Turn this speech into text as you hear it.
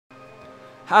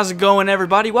How's it going,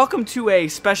 everybody? Welcome to a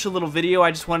special little video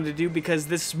I just wanted to do because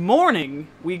this morning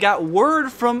we got word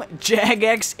from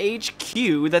Jagex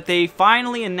HQ that they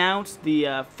finally announced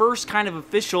the first kind of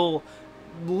official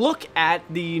look at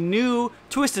the new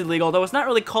Twisted League, although it's not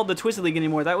really called the Twisted League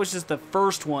anymore. That was just the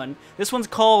first one. This one's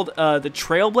called the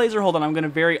Trailblazer. Hold on, I'm going to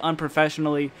very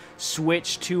unprofessionally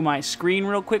switch to my screen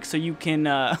real quick so you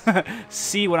can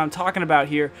see what I'm talking about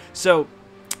here. So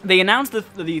they announced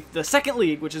the second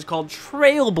league, which is called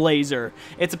Trailblazer.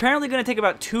 It's apparently going to take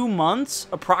about 2 months,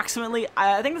 approximately.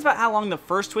 I think that's about how long the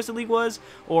first Twisted League was.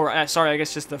 Or, sorry, I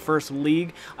guess just the first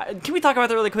league. Can we talk about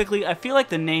that really quickly? I feel like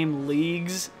the name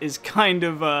Leagues is kind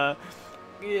of,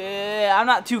 yeah, I'm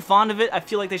not too fond of it. I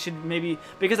feel like they should maybe,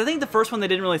 because I think the first one they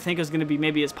didn't really think was going to be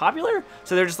maybe as popular.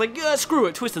 So they're just like, yeah, screw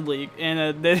it, Twisted League.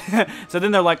 And so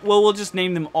then they're like, well, we'll just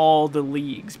name them all the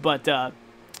leagues. But,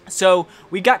 so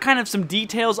we got kind of some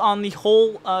details on the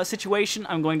whole situation.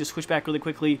 I'm going to switch back really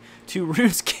quickly to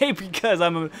Runescape because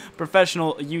I'm a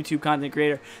professional YouTube content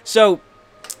creator. So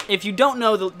if you don't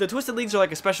know, the Twisted Leagues are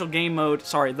like a special game mode.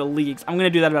 Sorry, the leagues. I'm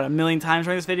going to do that about 1,000,000 times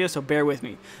during this video, so bear with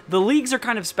me. The leagues are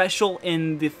kind of special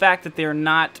in the fact that they're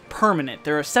not permanent.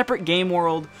 They're a separate game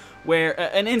world where,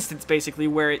 an instance basically,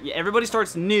 where everybody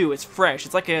starts new. It's fresh.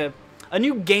 It's like a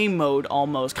new game mode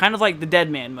almost, kind of like the Dead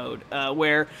Man mode,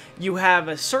 where you have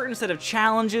a certain set of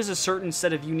challenges, a certain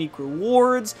set of unique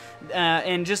rewards,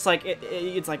 and just like,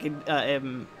 it's like,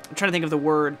 I'm trying to think of the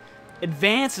word,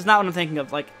 advanced is not what I'm thinking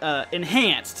of, like,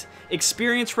 enhanced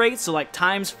experience rates, so like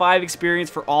 ×5 experience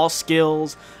for all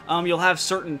skills. You'll have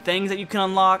certain things that you can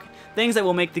unlock, things that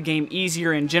will make the game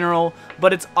easier in general,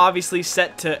 but it's obviously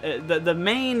set to, the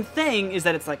main thing is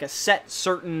that it's like a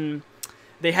certain...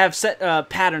 They have set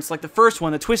patterns, like the first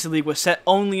one, the Twisted League, was set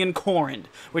only in Corrin,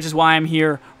 which is why I'm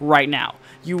here right now.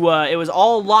 It was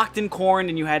all locked in Corrin,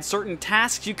 and you had certain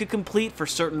tasks you could complete for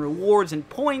certain rewards and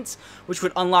points, which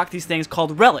would unlock these things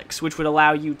called Relics, which would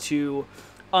allow you to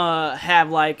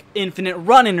have, like, infinite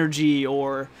run energy,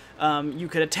 or you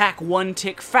could attack 1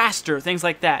 tick faster, things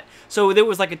like that. So there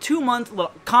was like a 2-month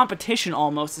competition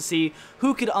almost to see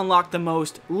who could unlock the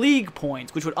most league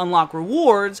points, which would unlock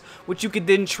rewards, which you could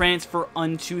then transfer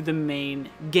onto the main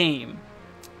game,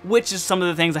 which is some of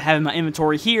the things I have in my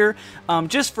inventory here.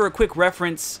 Just for a quick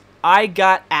reference, I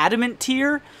got Adamant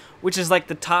tier, which is like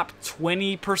the top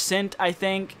 20%, I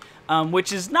think,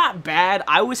 which is not bad.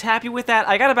 I was happy with that.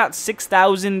 I got about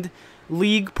 6,000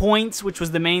 league points, which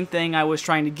was the main thing I was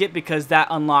trying to get because that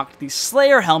unlocked the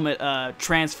Slayer helmet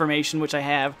transformation, which I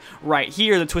have right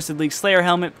here, the Twisted League Slayer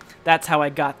helmet. That's how I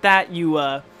got that.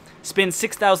 You spend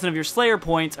 6,000 of your Slayer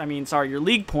points, your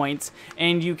league points,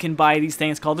 and you can buy these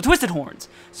things called the Twisted Horns.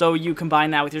 So you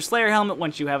combine that with your Slayer helmet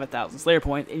once you have 1,000 Slayer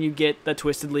points, and you get the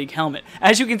Twisted League helmet.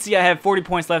 As you can see, I have 40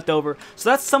 points left over, so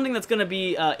that's something that's going to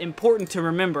be important to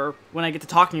remember when I get to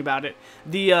talking about it.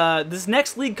 This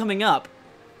next league coming up,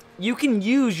 you can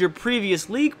use your previous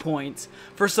league points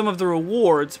for some of the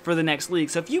rewards for the next league.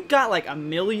 So if you got like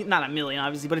 1,000,000, not 1,000,000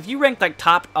 obviously, but if you ranked like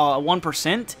top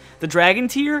 1%, the Dragon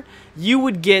tier, you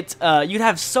would get, you'd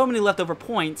have so many leftover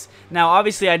points. Now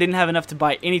obviously I didn't have enough to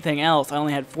buy anything else. I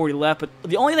only had 40 left, but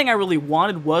the only thing I really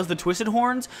wanted was the Twisted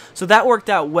Horns, so that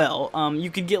worked out well. You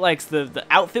could get like, the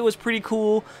outfit was pretty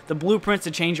cool, the blueprints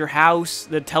to change your house,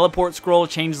 the teleport scroll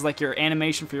changes like your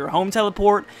animation for your home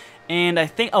teleport, and I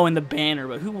think, oh, and the banner,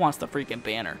 but who wants the freaking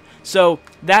banner? So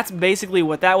that's basically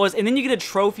what that was. And then you get a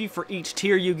trophy for each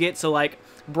tier you get. So like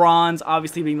bronze,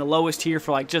 obviously being the lowest tier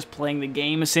for like just playing the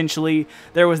game essentially.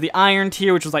 There was the iron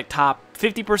tier, which was like top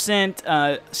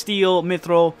 50%, steel,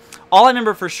 mithril. All I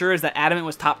remember for sure is that adamant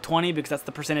was top 20 because that's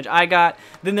the percentage I got.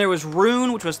 Then there was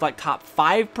rune, which was like top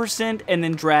 5%, and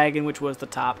then dragon, which was the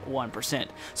top 1%.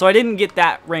 So I didn't get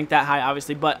that ranked that high,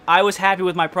 obviously, but I was happy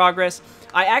with my progress.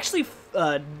 I actually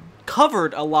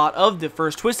covered a lot of the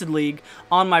first Twisted League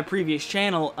on my previous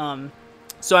channel,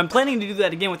 so I'm planning to do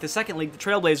that again with the second league, the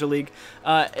Trailblazer League.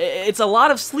 It's a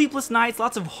lot of sleepless nights,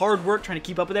 lots of hard work trying to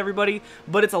keep up with everybody,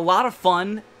 but it's a lot of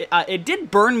fun. It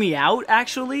did burn me out,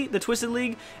 actually, the Twisted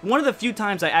League. One of the few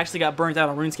times I actually got burnt out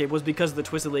on RuneScape was because of the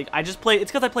Twisted League. It's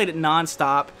because I played it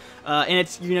non-stop, and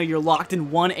it's, you're locked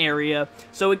in one area,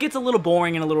 so it gets a little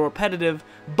boring and a little repetitive,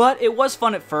 but it was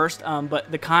fun at first,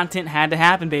 but the content had to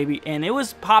happen, baby, and it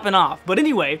was popping off. But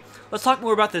anyway, let's talk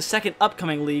more about the second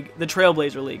upcoming league, the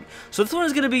Trailblazer League. So this one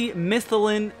is going to be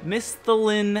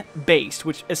Mythalin based,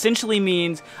 which essentially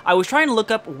means, I was trying to look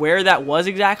up where that was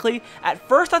exactly. At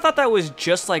first I thought that was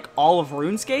just like all of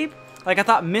RuneScape. Like I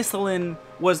thought Mythalin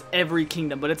was every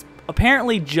kingdom, but it's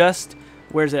apparently just,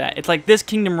 where's it at? It's like this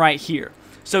kingdom right here.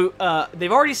 So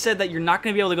they've already said that you're not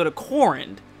going to be able to go to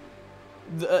Corrin,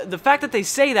 the fact that they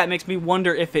say that makes me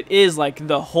wonder if it is like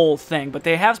the whole thing, but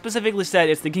they have specifically said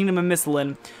it's the Kingdom of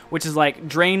Mithlin, which is like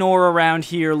Draenor around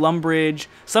here, Lumbridge,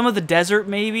 some of the desert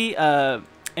maybe, and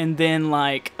then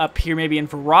like up here maybe in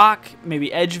Varrock, maybe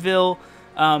Edgeville,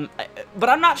 but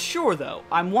I'm not sure though.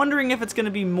 I'm wondering if it's going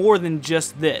to be more than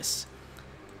just this.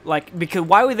 Like, because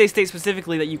why would they state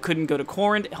specifically that you couldn't go to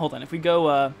Corrin? Hold on, if we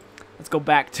go, let's go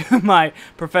back to my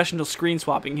professional screen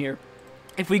swapping here.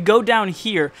 If we go down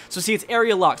here, so see, it's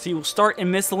area locked, so you will start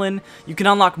in Mithlin. You can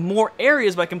unlock more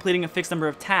areas by completing a fixed number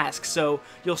of tasks, so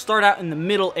you'll start out in the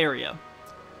middle area.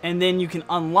 And then you can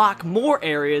unlock more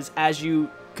areas as you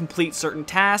complete certain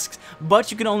tasks,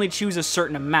 but you can only choose a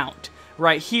certain amount.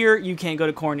 Right here, you can't go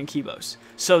to Corrin and Kibos.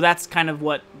 So that's kind of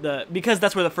what because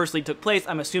that's where the first league took place,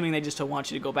 I'm assuming they just don't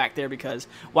want you to go back there, because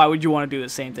why would you want to do the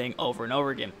same thing over and over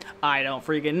again? I don't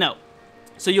freaking know.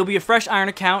 So you'll be a fresh Iron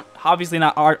account, obviously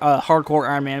not hardcore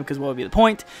Iron Man, because what would be the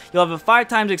point? You'll have a 5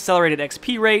 times accelerated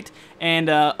XP rate, and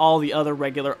all the other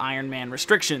regular Iron Man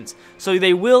restrictions. So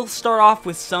they will start off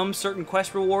with some certain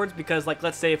quest rewards, because like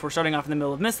let's say if we're starting off in the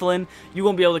middle of Mithlin, you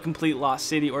won't be able to complete Lost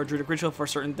City or Druidic Ritual for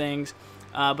certain things.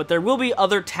 But there will be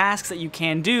other tasks that you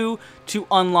can do to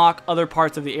unlock other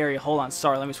parts of the area. Hold on,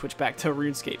 sorry, let me switch back to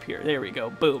RuneScape here. There we go,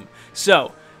 boom.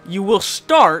 So you will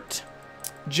start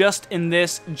just in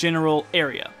this general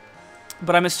area,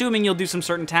 but I'm assuming you'll do some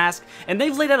certain tasks, and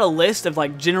they've laid out a list of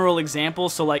like general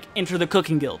examples. So like enter the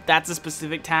cooking guild, that's a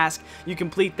specific task. You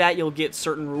complete that, you'll get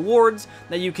certain rewards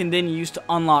that you can then use to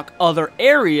unlock other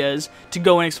areas to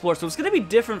go and explore. So it's going to be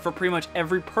different for pretty much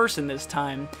every person this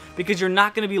time, because you're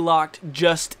not going to be locked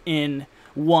just in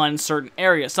one certain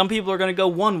area. Some people are going to go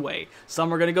one way,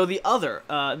 some are going to go the other.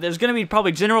 There's going to be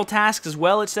probably general tasks as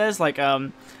well, it says, like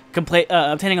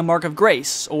obtaining a Mark of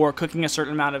Grace, or cooking a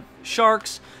certain amount of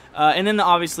sharks, and then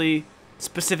obviously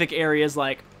specific areas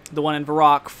like the one in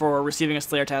Varrock for receiving a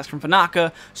Slayer task from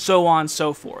Fanaka, so on and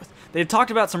so forth. They've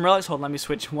talked about some relics. Hold on, let me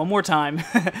switch one more time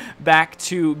back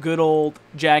to good old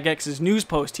Jagex's news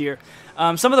post here.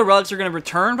 Some of the relics are going to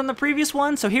return from the previous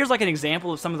one, so here's like an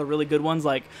example of some of the really good ones,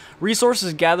 like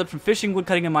resources gathered from fishing,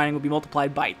 woodcutting, and mining will be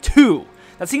multiplied by 2.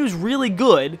 That seems really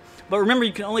good, but remember,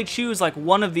 you can only choose like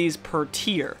one of these per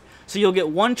tier. So you'll get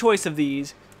one choice of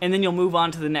these, and then you'll move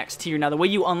on to the next tier. Now, the way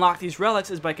you unlock these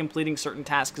relics is by completing certain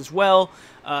tasks as well.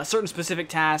 Certain specific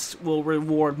tasks will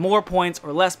reward more points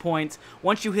or less points.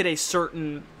 Once you hit a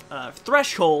certain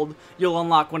threshold, you'll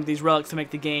unlock one of these relics to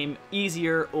make the game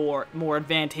easier or more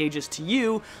advantageous to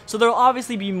you. So there'll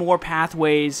obviously be more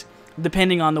pathways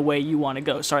depending on the way you want to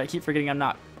go. Sorry, I keep forgetting I'm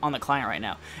not on the client right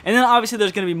now. And then obviously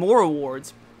there's going to be more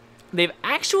rewards. They've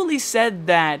actually said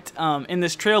that in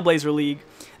this Trailblazer League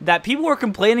that people were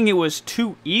complaining it was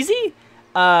too easy.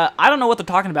 I don't know what they're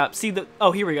talking about. See,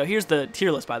 oh, here we go. Here's the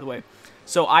tier list, by the way.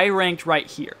 So I ranked right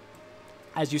here.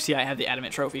 As you see, I have the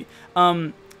Adamant Trophy.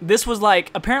 This was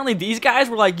like, apparently these guys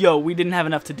were like, yo, we didn't have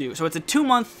enough to do. So it's a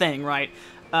 2-month thing, right?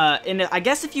 And I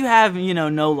guess if you have, you know,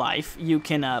 no life, you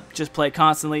can just play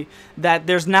constantly. That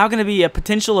there's now going to be a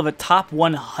potential of a top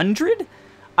 100.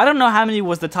 I don't know how many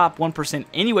was the top 1%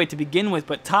 anyway to begin with,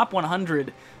 but top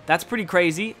 100, that's pretty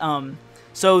crazy.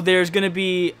 So there's going to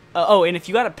be, oh, and if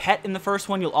you got a pet in the first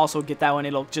one, you'll also get that one.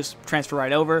 It'll just transfer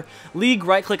right over. League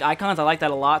right-click icons, I like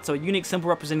that a lot. So a unique symbol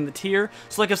representing the tier.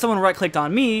 So like if someone right-clicked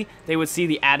on me, they would see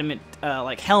the Adamant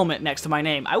like helmet next to my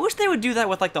name. I wish they would do that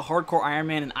with like the hardcore Iron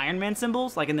Man and Iron Man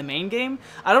symbols, like in the main game.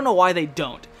 I don't know why they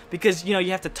don't, because, you know,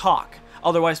 you have to talk.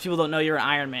 Otherwise, people don't know you're an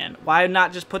Iron Man. Why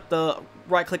not just put the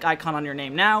right-click icon on your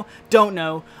name now? Don't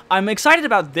know. I'm excited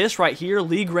about this right here,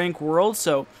 League Rank World.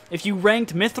 So if you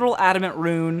ranked Mithril Adamant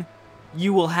Rune,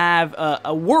 you will have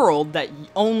a world that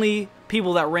only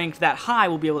people that ranked that high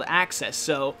will be able to access.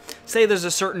 So say there's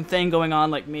a certain thing going on,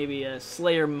 like maybe a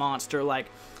Slayer monster, like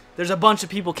there's a bunch of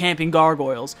people camping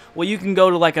gargoyles. Well, you can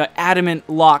go to like an Adamant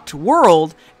locked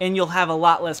world, and you'll have a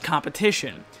lot less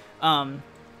competition.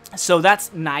 So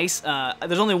that's nice.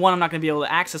 There's only one I'm not going to be able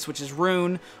to access, which is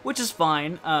Rune, which is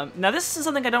fine. Now, this is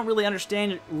something I don't really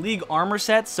understand, League armor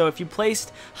sets. So if you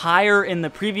placed higher in the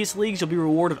previous leagues, you'll be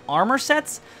rewarded armor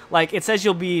sets. Like, it says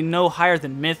you'll be no higher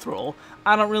than Mithril.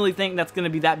 I don't really think that's going to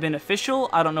be that beneficial.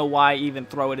 I don't know why even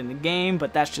throw it in the game,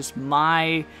 but that's just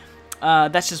my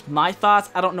thoughts.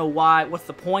 I don't know why. What's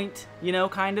the point? You know,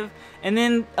 kind of. And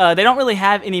then they don't really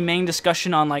have any main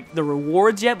discussion on like the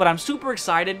rewards yet, but I'm super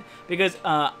excited because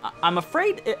I'm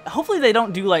afraid hopefully they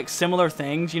don't do like similar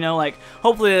things, you know, like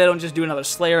hopefully they don't just do another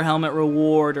Slayer helmet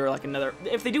reward or like another.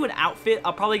 If they do an outfit,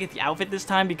 I'll probably get the outfit this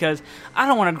time because I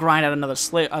don't want to grind out another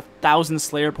 1,000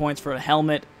 Slayer points for a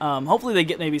helmet. Hopefully they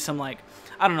get maybe some like,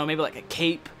 I don't know, maybe like a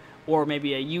cape or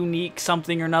maybe a unique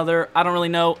something or another. I don't really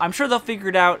know. I'm sure they'll figure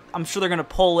it out. I'm sure they're going to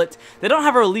pull it. They don't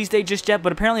have a release date just yet,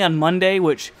 but apparently on Monday,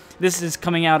 which this is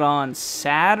coming out on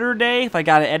Saturday, if I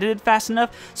got it edited fast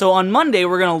enough. So on Monday,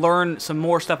 we're going to learn some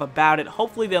more stuff about it.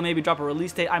 Hopefully, they'll maybe drop a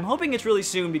release date. I'm hoping it's really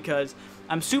soon because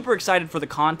I'm super excited for the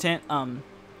content.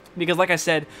 Because like I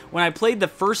said, when I played the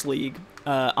first league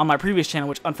on my previous channel,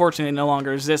 which unfortunately no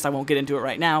longer exists, I won't get into it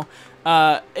right now,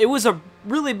 it was a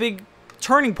really big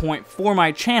turning point for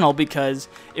my channel because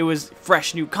it was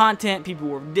fresh new content, people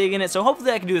were digging it, so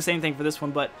hopefully I can do the same thing for this one.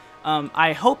 But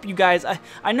I hope you guys,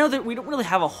 I know that we don't really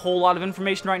have a whole lot of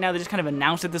information right now. They just kind of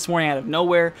announced it this morning out of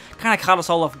nowhere, kind of caught us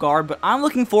all off guard, but I'm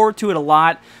looking forward to it a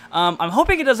lot. I'm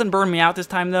hoping it doesn't burn me out this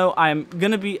time though. I'm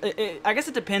gonna be, I guess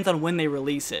it depends on when they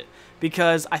release it,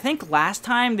 because I think last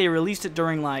time they released it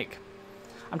during, like,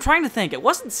 I'm trying to think. It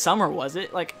wasn't summer, was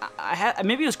it? Like,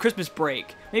 maybe it was Christmas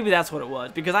break. Maybe that's what it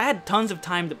was, because I had tons of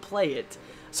time to play it.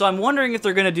 So I'm wondering if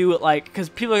they're going to do it, like, because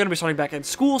people are going to be starting back in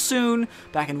school soon,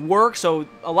 back in work, so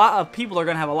a lot of people are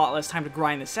going to have a lot less time to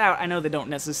grind this out. I know they don't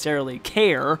necessarily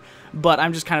care, but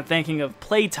I'm just kind of thinking of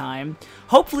playtime.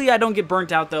 Hopefully I don't get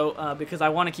burnt out, though, because I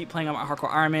want to keep playing on my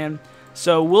Hardcore Iron Man.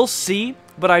 So we'll see,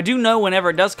 but I do know whenever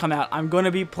it does come out, I'm going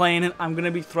to be playing it. I'm going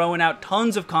to be throwing out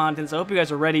tons of content, so I hope you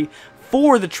guys are ready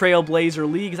for the Trailblazer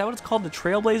League. Is that what it's called, the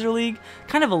Trailblazer League?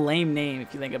 Kind of a lame name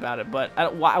if you think about it, but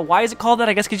why is it called that?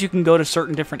 I guess because you can go to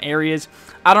certain different areas.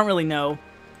 I don't really know.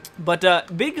 But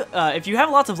if you have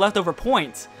lots of leftover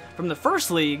points from the first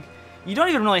league, you don't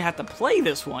even really have to play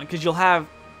this one because you'll have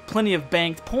plenty of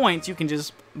banked points. You can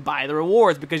just buy the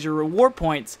rewards because your reward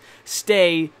points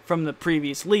stay from the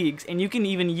previous leagues, and you can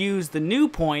even use the new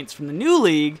points from the new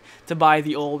league to buy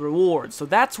the old rewards. So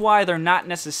that's why they're not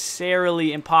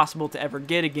necessarily impossible to ever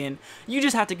get again. You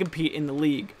just have to compete in the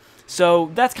league.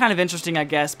 So that's kind of interesting, I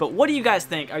guess. But what do you guys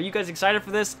think? Are you guys excited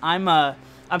for this? I'm gonna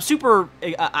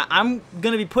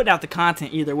be putting out the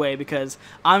content either way because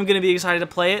I'm gonna be excited to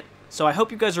play it. So I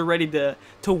hope you guys are ready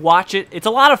to watch it. It's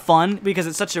a lot of fun because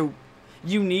it's such a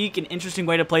unique and interesting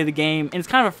way to play the game, and it's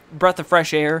kind of a breath of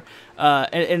fresh air,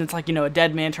 and it's like, you know, a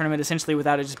dead man tournament essentially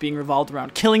without it just being revolved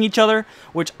around killing each other,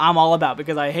 which I'm all about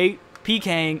because I hate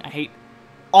PKing. I hate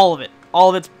all of it. All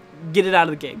of it. Get it out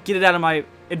of the game. Get it out of my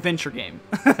adventure game.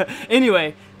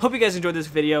 Anyway, hope you guys enjoyed this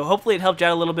video. Hopefully it helped you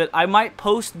out a little bit. I might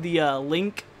post the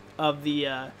link of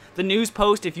the news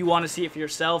post if you want to see it for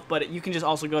yourself, but you can just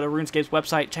also go to Runescape's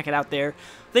website, check it out there.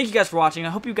 Thank you guys for watching.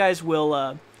 I hope you guys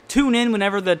will tune in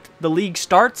whenever the league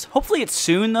starts. Hopefully it's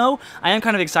soon, though. I am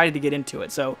kind of excited to get into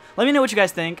it, so let me know what you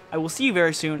guys think. I will see you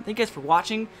very soon. Thank you guys for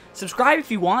watching. Subscribe if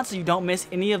you want so you don't miss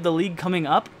any of the league coming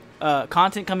up,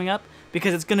 content coming up,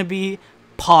 because it's going to be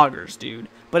poggers, dude.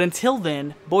 But until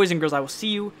then, boys and girls, I will see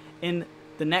you in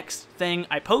the next thing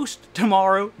I post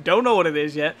tomorrow. Don't know what it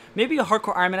is yet. Maybe a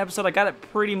Hardcore Iron Man episode. I got it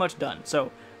pretty much done,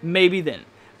 so maybe then.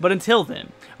 But until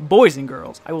then, boys and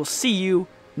girls, I will see you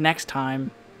next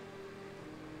time.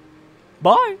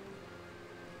 Bye!